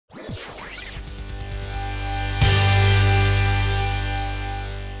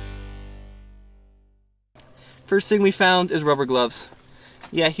First thing we found is rubber gloves.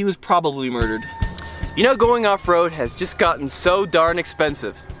 Yeah, he was probably murdered. You know, going off-road has just gotten so darn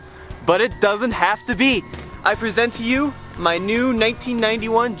expensive. But it doesn't have to be. I present to you my new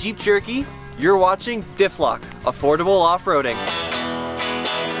 1991 Jeep Cherokee. You're watching Difflock, affordable off-roading.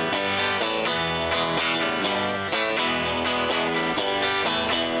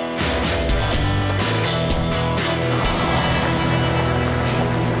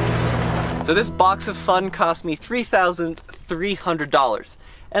 So this box of fun cost me $3,300,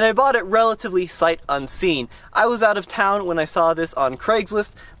 and I bought it relatively sight unseen. I was out of town when I saw this on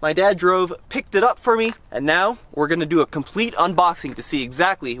Craigslist. My dad drove, picked it up for me, and now we're gonna do a complete unboxing to see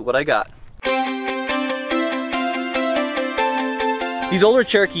exactly what I got. These older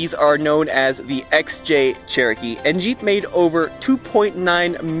Cherokees are known as the XJ Cherokee, and Jeep made over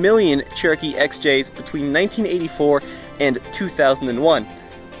 2.9 million Cherokee XJs between 1984 and 2001.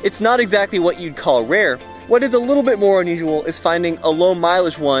 It's not exactly what you'd call rare. What is a little bit more unusual is finding a low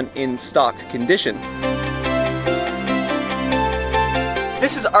mileage one in stock condition.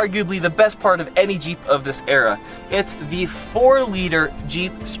 This is arguably the best part of any Jeep of this era. It's the 4-liter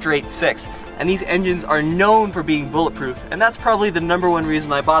Jeep Straight 6, and these engines are known for being bulletproof, and that's probably the #1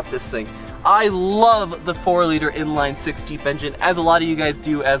 reason I bought this thing. I love the 4-liter inline 6 Jeep engine, as a lot of you guys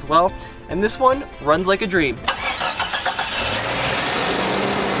do as well, and this one runs like a dream.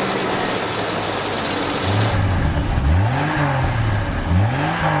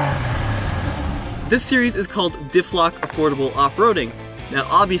 This series is called Difflock Affordable Off-Roading. Now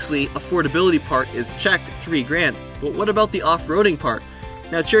obviously, affordability part is checked, $3 grand, but what about the off-roading part?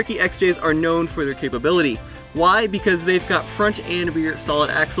 Now Cherokee XJs are known for their capability. Why? Because they've got front and rear solid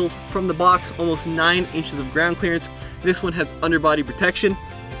axles, from the box almost 9 inches of ground clearance. This one has underbody protection,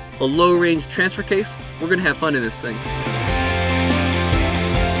 a low range transfer case. We're gonna have fun in this thing.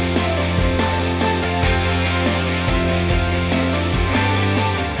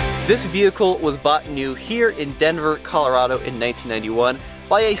 This vehicle was bought new here in Denver, Colorado in 1991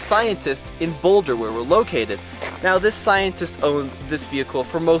 by a scientist in Boulder, where we're located. Now this scientist owned this vehicle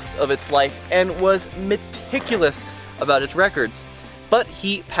for most of its life and was meticulous about its records. But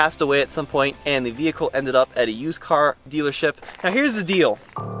he passed away at some point and the vehicle ended up at a used car dealership. Now here's the deal.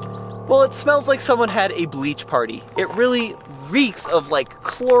 Well, it smells like someone had a bleach party. It really reeks of like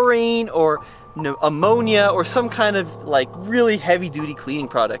chlorine or ammonia or some kind of like really heavy-duty cleaning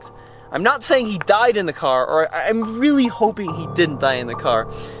product. I'm not saying he died in the car, or I'm really hoping he didn't die in the car,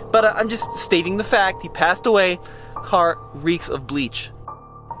 but I'm just stating the fact. He passed away. Car reeks of bleach.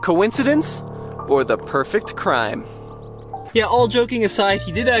 Coincidence or the perfect crime? Yeah, all joking aside,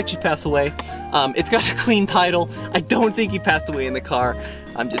 he did actually pass away. It's got a clean title. I don't think he passed away in the car.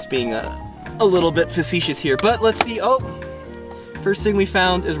 I'm just being a little bit facetious here, but let's see. Oh, first thing we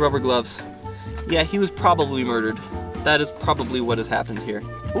found is rubber gloves. Yeah, he was probably murdered. That is probably what has happened here.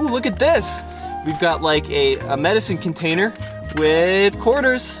 Ooh, look at this! We've got like a medicine container with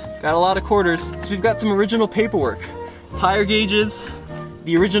quarters. Got a lot of quarters. So we've got some original paperwork. Tire gauges,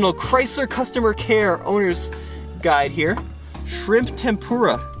 the original Chrysler Customer Care Owner's Guide here. Shrimp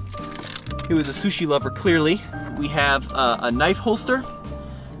tempura. He was a sushi lover, clearly. We have a knife holster,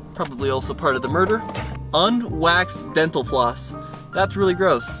 probably also part of the murder. Unwaxed dental floss. That's really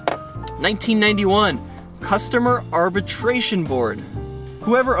gross. 1991, Customer Arbitration Board.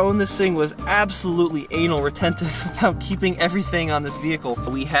 Whoever owned this thing was absolutely anal retentive about keeping everything on this vehicle.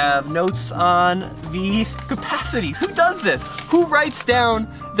 We have notes on the capacity. Who does this? Who writes down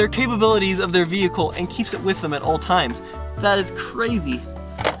their capabilities of their vehicle and keeps it with them at all times? That is crazy.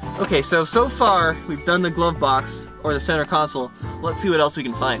 Okay, so far we've done the glove box or the center console. Let's see what else we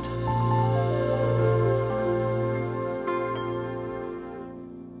can find.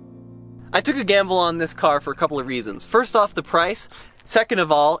 I took a gamble on this car for a couple of reasons. First off, the price. Second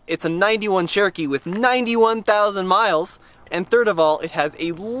of all, it's a 91 Cherokee with 91,000 miles. And third of all, it has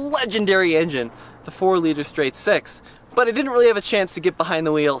a legendary engine, the 4-liter straight 6. But I didn't really have a chance to get behind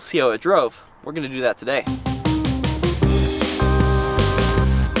the wheel, see how it drove. We're gonna do that today.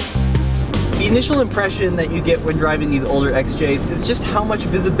 The initial impression that you get when driving these older XJs is just how much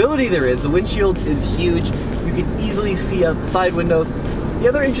visibility there is. The windshield is huge. You can easily see out the side windows. The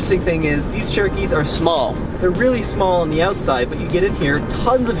other interesting thing is these Cherokees are small. They're really small on the outside, but you get in here,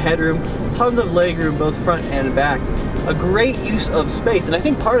 tons of headroom, tons of legroom, both front and back. A great use of space, and I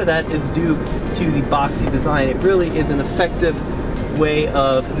think part of that is due to the boxy design. It really is an effective way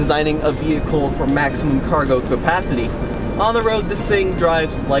of designing a vehicle for maximum cargo capacity. On the road, this thing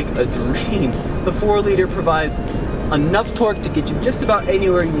drives like a dream. The 4-liter provides enough torque to get you just about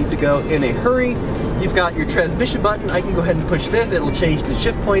anywhere you need to go in a hurry. You've got your transmission button. I can go ahead and push this. It'll change the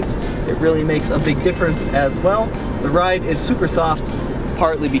shift points. It really makes a big difference as well. The ride is super soft,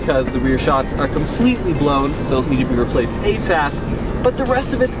 partly because the rear shocks are completely blown. Those need to be replaced ASAP. But the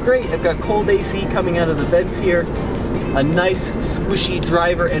rest of it's great. I've got cold AC coming out of the vents here, a nice squishy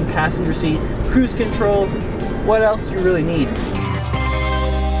driver and passenger seat, cruise control. What else do you really need?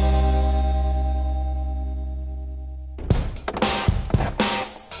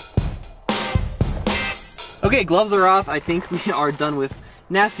 Okay, gloves are off. I think we are done with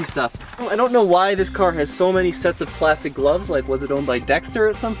nasty stuff. I don't know why this car has so many sets of plastic gloves. Like, was it owned by Dexter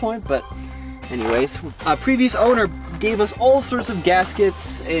at some point? But anyways, a previous owner gave us all sorts of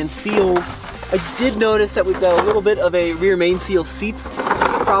gaskets and seals. I did notice that we've got a little bit of a rear main seal seep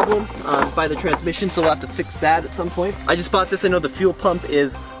problem by the transmission, so we'll have to fix that at some point. I just bought this. I know the fuel pump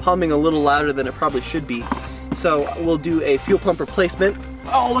is humming a little louder than it probably should be. So we'll do a fuel pump replacement.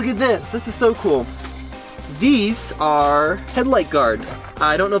 Oh, look at this. This is so cool. These are headlight guards.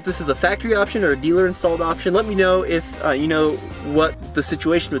 I don't know if this is a factory option or a dealer installed option. Let me know if you know what the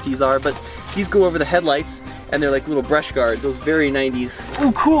situation with these are, but these go over the headlights and they're like little brush guards, those very 90s.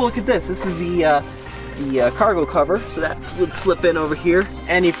 Oh cool, look at this. This is the cargo cover, so that would slip in over here.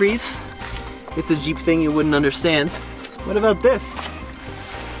 Antifreeze. It's a Jeep thing you wouldn't understand. What about this?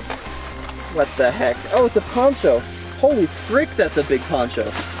 What the heck? Oh, it's a poncho. Holy frick, that's a big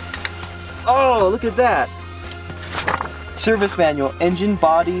poncho. Oh, look at that. Service manual, engine,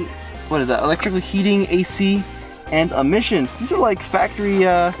 body, what is that? Electrical heating, AC, and emissions. These are like factory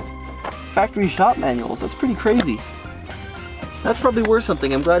shop manuals. That's pretty crazy. That's probably worth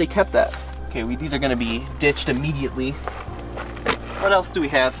something. I'm glad he kept that. Okay, these are gonna be ditched immediately. What else do we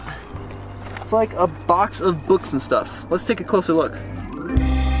have? It's like a box of books and stuff. Let's take a closer look.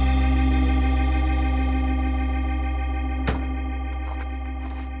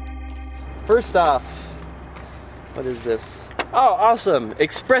 First off, what is this? Oh, awesome!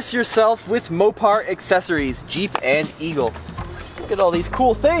 Express yourself with Mopar accessories, Jeep and Eagle. Look at all these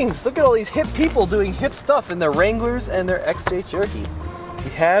cool things. Look at all these hip people doing hip stuff in their Wranglers and their XJ Cherokees.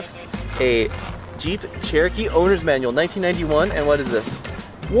 We have a Jeep Cherokee Owner's Manual, 1991, and what is this?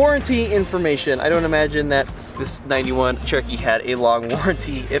 Warranty information. I don't imagine that this 91 Cherokee had a long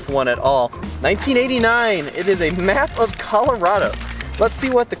warranty, if one at all. 1989, it is a map of Colorado. Let's see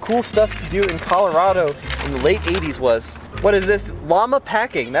what the cool stuff to do in Colorado in the late 80s was. What is this? Llama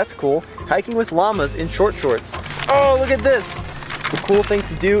packing. That's cool. Hiking with llamas in short shorts. Oh, look at this. The cool thing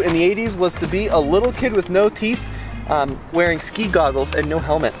to do in the 80s was to be a little kid with no teeth, wearing ski goggles and no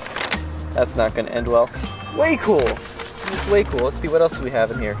helmet. That's not going to end well. Way cool. This is way cool. Let's see, what else do we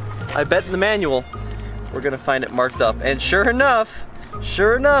have in here? I bet in the manual we're going to find it marked up. And sure enough,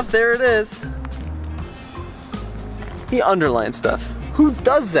 there it is. He underlined stuff. Who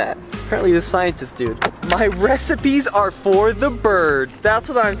does that? Apparently the scientist dude. My recipes are for the birds. That's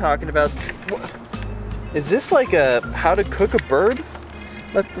what I'm talking about. Is this like a how to cook a bird?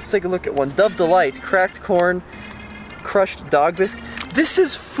 Let's take a look at one. Dove Delight, cracked corn, crushed dog bisque. This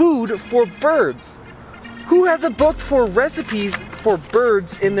is food for birds. Who has a book for recipes for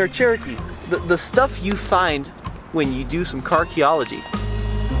birds in their Cherokee? The stuff you find when you do some carcheology.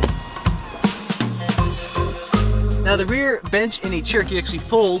 Now the rear bench in a Cherokee actually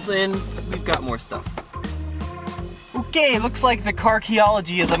folds and we've got more stuff. Okay, looks like the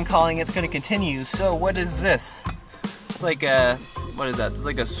carcheology, as I'm calling it, is going to continue. So what is this? It's like a, what is that? It's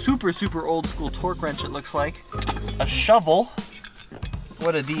like a super old school torque wrench, it looks like. A shovel.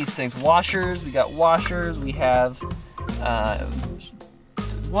 What are these things? Washers. We got washers. We have,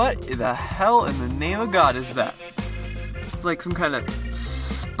 what the hell in the name of God is that? It's like some kind of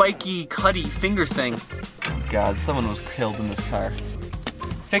spiky, cutty finger thing. Oh God, someone was killed in this car.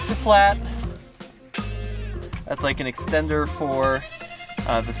 Fix-A-Flat. That's like an extender for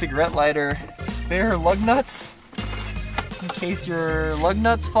the cigarette lighter. Spare lug nuts, in case your lug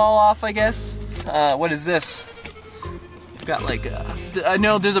nuts fall off, I guess. What is this? Got like I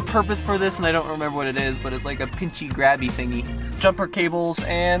know there's a purpose for this and I don't remember what it is, but it's like a pinchy grabby thingy. Jumper cables,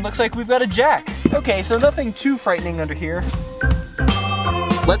 and looks like we've got a jack. Okay, so nothing too frightening under here.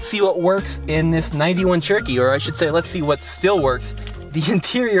 Let's see what works in this 91 Cherokee, or I should say, let's see what still works. The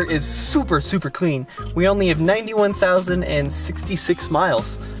interior is super clean. We only have 91,066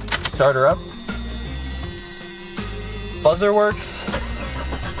 miles. Start her up. Buzzer works.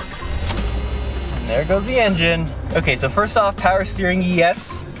 And there goes the engine. Okay, so first off, power steering,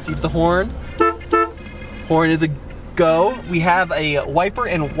 yes. See if the horn is a go. We have a wiper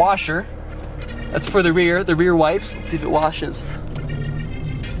and washer. That's for the rear wipes. Let's see if it washes.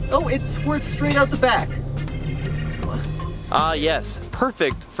 Oh, it squirts straight out the back. Ah yes,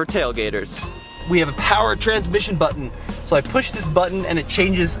 perfect for tailgaters. We have a power transmission button. So I push this button and it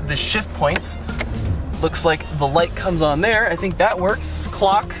changes the shift points. Looks like the light comes on there. I think that works.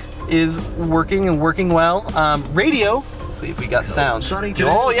 Clock is working and working well. Radio, let's see if we got sound.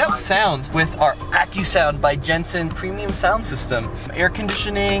 Oh yep, sound with our AccuSound by Jensen premium sound system. Air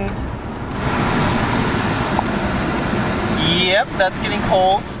conditioning. Yep, that's getting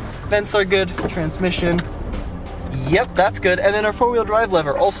cold. Vents are good. Transmission. Yep, that's good. And then our four-wheel drive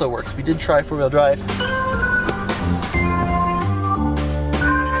lever also works. We did try four-wheel drive.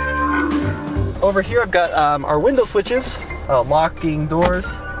 Over here I've got our window switches, locking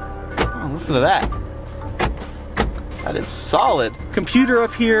doors. Oh, listen to that. That is solid. Computer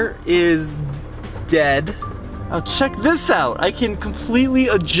up here is dead. Now check this out. I can completely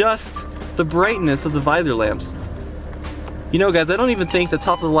adjust the brightness of the visor lamps. You know guys, I don't even think the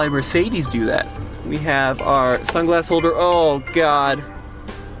top of the line Mercedes do that. We have our sunglass holder. Oh God,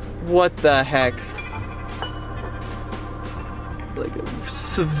 what the heck? Like a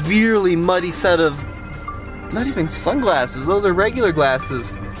severely muddy set of, not even sunglasses, those are regular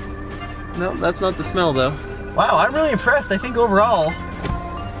glasses. No, that's not the smell though. Wow, I'm really impressed. I think overall,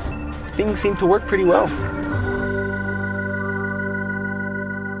 things seem to work pretty well.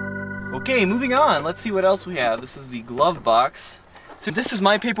 Okay, moving on. Let's see what else we have. This is the glove box. So this is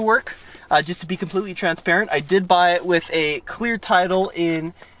my paperwork. Just to be completely transparent, I did buy it with a clear title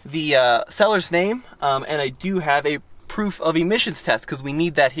in the seller's name, and I do have a proof of emissions test because we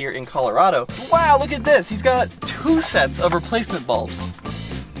need that here in Colorado. Wow, look at this. He's got 2 sets of replacement bulbs.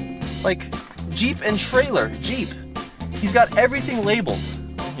 Like Jeep and trailer, Jeep. He's got everything labeled.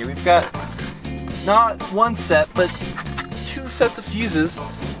 Here we've got not 1 set, but 2 sets of fuses.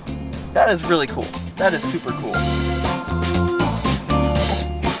 That is really cool. That is super cool.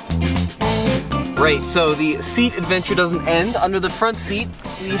 Right, so the seat adventure doesn't end. Under the front seat,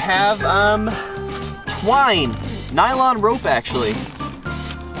 we have twine, nylon rope actually.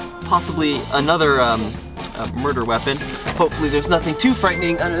 Possibly another murder weapon. Hopefully there's nothing too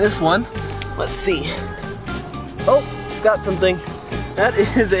frightening under this one. Let's see. Oh, got something. That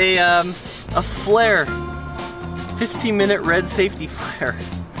is a flare. 15-minute red safety flare.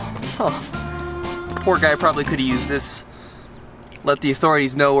 Oh, poor guy probably could have used this. Let the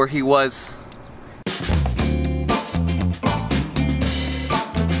authorities know where he was.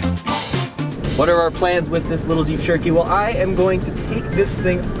 What are our plans with this little Jeep Cherokee? Well, I am going to take this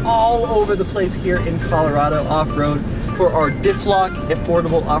thing all over the place here in Colorado off-road for our Difflock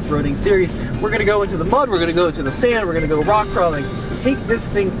affordable off-roading series. We're gonna go into the mud, we're gonna go into the sand, we're gonna go rock crawling. Take this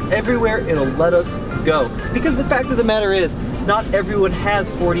thing everywhere it'll let us go. Because the fact of the matter is, not everyone has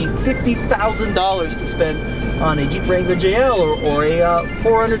 $40,000, $50,000 to spend on a Jeep Wrangler JL or a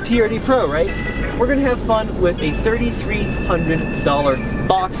 4Runner TRD Pro, right? We're gonna have fun with a $3,300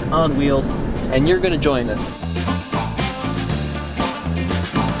 box on wheels, and you're gonna join us.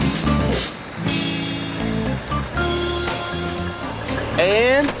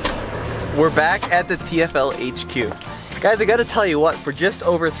 And we're back at the TFL HQ. Guys, I gotta tell you what, for just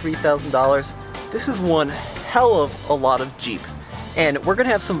over $3,000, this is one hell of a lot of Jeep. And we're gonna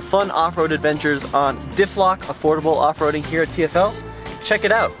have some fun off-road adventures on Difflock affordable off-roading here at TFL. Check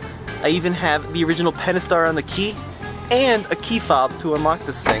it out. I even have the original Pentastar on the key and a key fob to unlock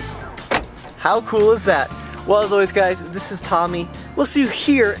this thing. How cool is that? Well, as always guys, this is Tommy. We'll see you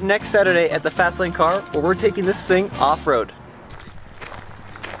here next Saturday at the Fastlane Car where we're taking this thing off-road.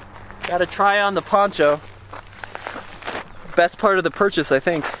 Gotta try on the poncho. Best part of the purchase, I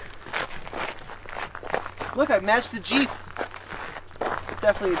think. Look, I matched the Jeep.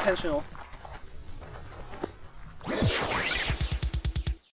 Definitely intentional.